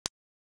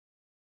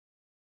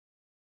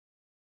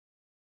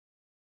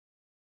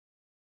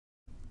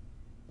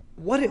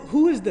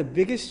Who is the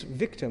biggest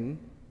victim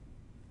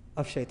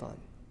of shaitan?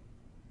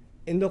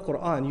 In the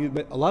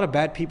Quran, a lot of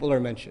bad people are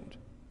mentioned.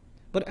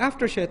 But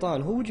after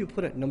shaitan, who would you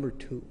put at number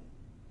 2?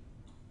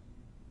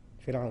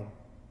 Fir'aun.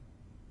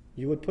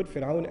 You would put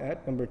Fir'aun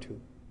at number 2.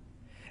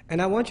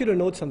 And I want you to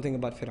note something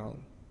about Fir'aun.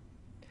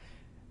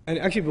 And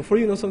actually, before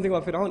you know something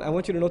about Fir'aun, I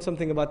want you to note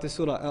something about this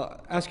surah.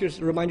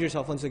 Remind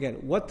yourself once again,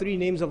 what 3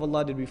 names of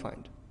Allah did we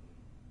find?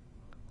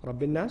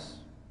 Rabbin Nas,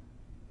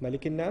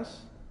 Malikin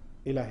Nas,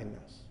 Ilahin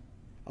Nas.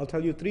 I'll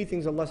tell you 3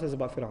 things Allah says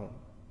about Fir'aun.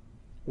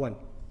 1.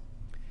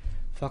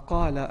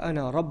 فَقَالَ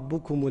أَنَا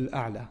رَبُّكُمُ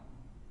الْأَعْلَى.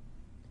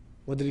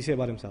 What did he say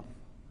about himself?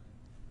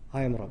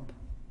 I am Rabb.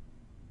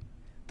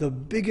 The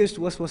biggest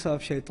waswasa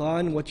of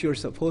shaitan, what you're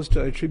supposed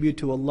to attribute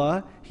to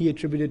Allah, he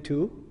attributed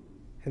to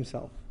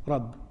himself.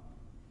 Rabb.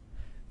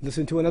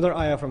 Listen to another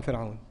ayah from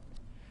Fir'aun.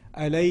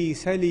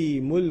 أَلَيْسَ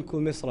لِي مُلْكُ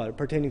مِصْرَ,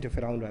 pertaining to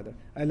Fir'aun rather.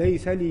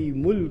 أَلَيْسَ لِي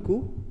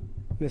مُلْكُ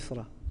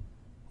مِصْرَ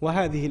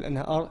وَهَذِهِ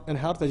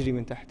الْأَنْهَارُ تَجْرِي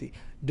مِنْ تَحْتِي.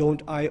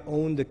 Don't I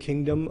own the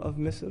kingdom of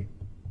Misr?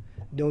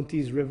 Don't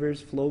these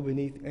rivers flow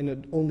beneath,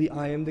 and only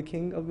I am the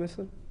king of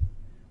Misr?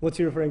 What's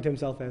he referring to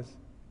himself as?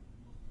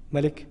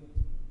 Malik.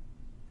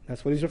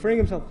 That's what he's referring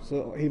himself.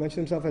 So he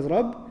mentioned himself as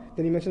Rabb,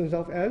 then he mentioned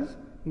himself as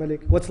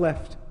Malik. What's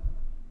left?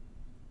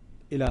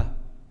 Ilah.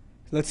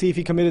 Let's see if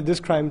he committed this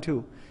crime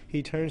too.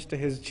 He turns to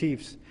his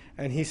chiefs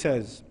and he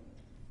says,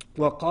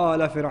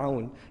 وَقَالَ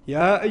فِرْعَوْنَ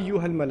يَا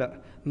أَيُّهَا الْمَلَأ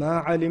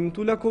مَا عَلِمْتُ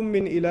لَكُم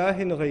مِّنْ إِلَٰهٍ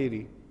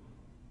غَيْرِي.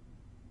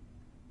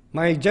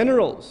 My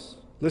generals,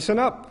 listen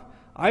up.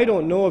 I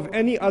don't know of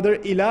any other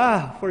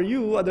ilah for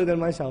you other than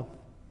myself.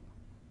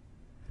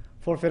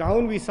 For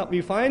Fir'aun,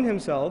 we find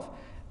himself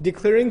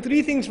declaring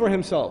 3 things for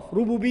himself.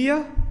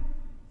 Rububiyyah,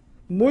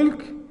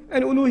 Mulk,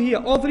 and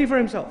Uluhiyyah. All 3 for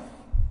himself.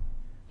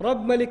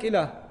 Rabb, Malik,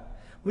 Ilah.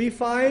 We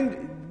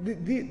find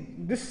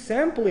this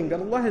sampling that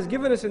Allah has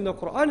given us in the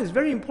Quran is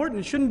very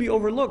important. It shouldn't be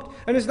overlooked.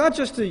 And it's not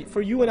just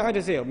for you and I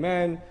to say, oh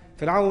man,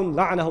 Fir'aun,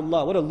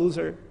 la'anahullah, what a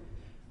loser.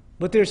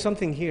 But there's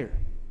something here.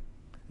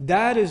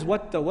 That is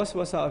what the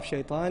waswasa of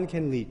shaitan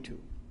can lead to.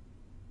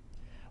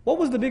 What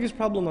was the biggest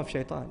problem of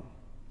shaitan?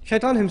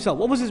 Shaitan himself,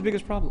 what was his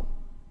biggest problem?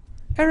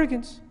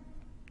 Arrogance.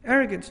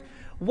 Arrogance.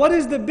 What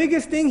is the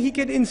biggest thing he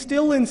could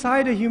instill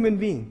inside a human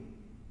being?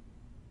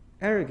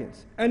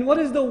 Arrogance. And what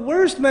is the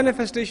worst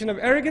manifestation of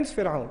arrogance?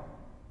 Fir'aun.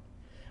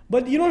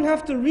 But you don't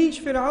have to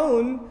reach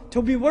Fir'aun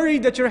to be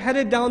worried that you're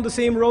headed down the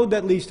same road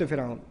that leads to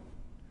Fir'aun.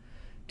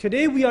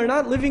 Today we are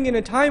not living in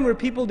a time where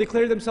people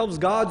declare themselves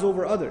gods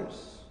over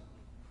others.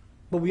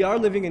 But we are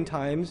living in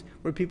times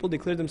where people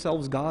declare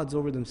themselves gods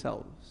over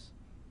themselves.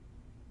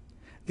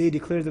 They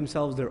declare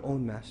themselves their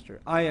own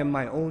master. I am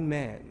my own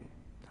man.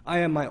 I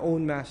am my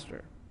own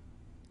master.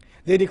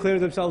 They declare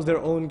themselves their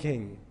own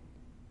king.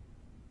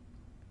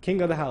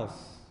 King of the house.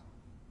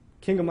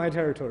 King of my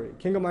territory.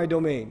 King of my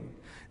domain.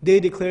 They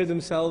declare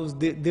themselves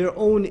their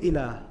own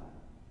ilah.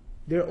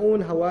 Their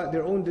own hawa,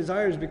 their own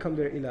desires become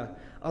their ilah.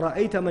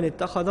 أَرَأَيْتَ مَنِ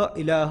اتَّخَذَ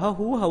إِلَهَهُ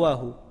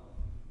هَوَاهُ.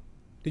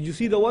 Did you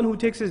see the one who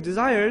takes his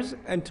desires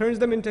and turns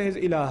them into his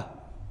ilah?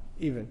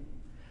 Even.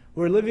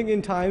 We're living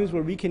in times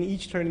where we can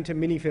each turn into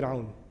mini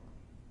Fir'aun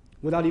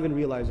without even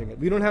realizing it.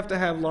 We don't have to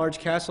have large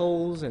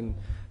castles and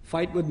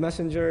fight with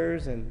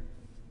messengers and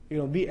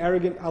be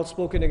arrogant,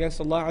 outspoken against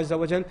Allah Azza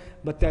wa Jal.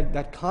 But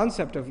that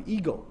concept of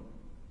ego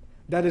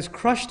that is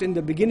crushed in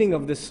the beginning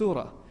of this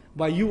surah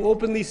by you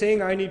openly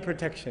saying, I need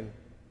protection.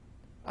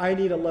 I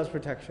need Allah's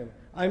protection.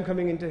 I'm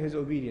coming into His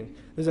obedience.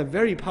 There's a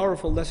very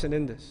powerful lesson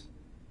in this.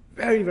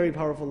 Very, very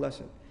powerful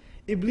lesson.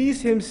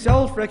 Iblis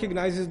himself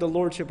recognizes the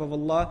lordship of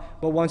Allah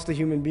but wants the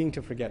human being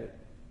to forget it.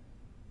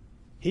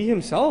 He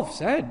himself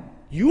said,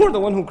 you are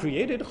the one who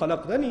created,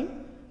 khalaqtani.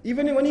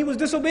 Even when he was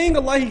disobeying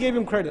Allah, he gave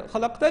him credit.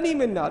 Khalaqtani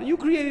min nar. You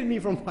created me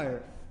from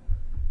fire.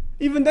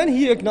 Even then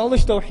he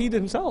acknowledged Tawheed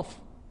himself.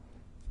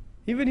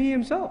 Even he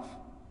himself.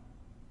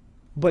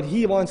 But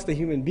he wants the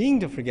human being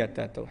to forget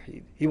that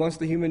Tawheed. He wants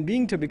the human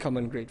being to become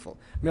ungrateful.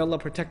 May Allah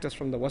protect us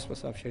from the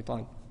waswasa of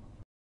shaitan.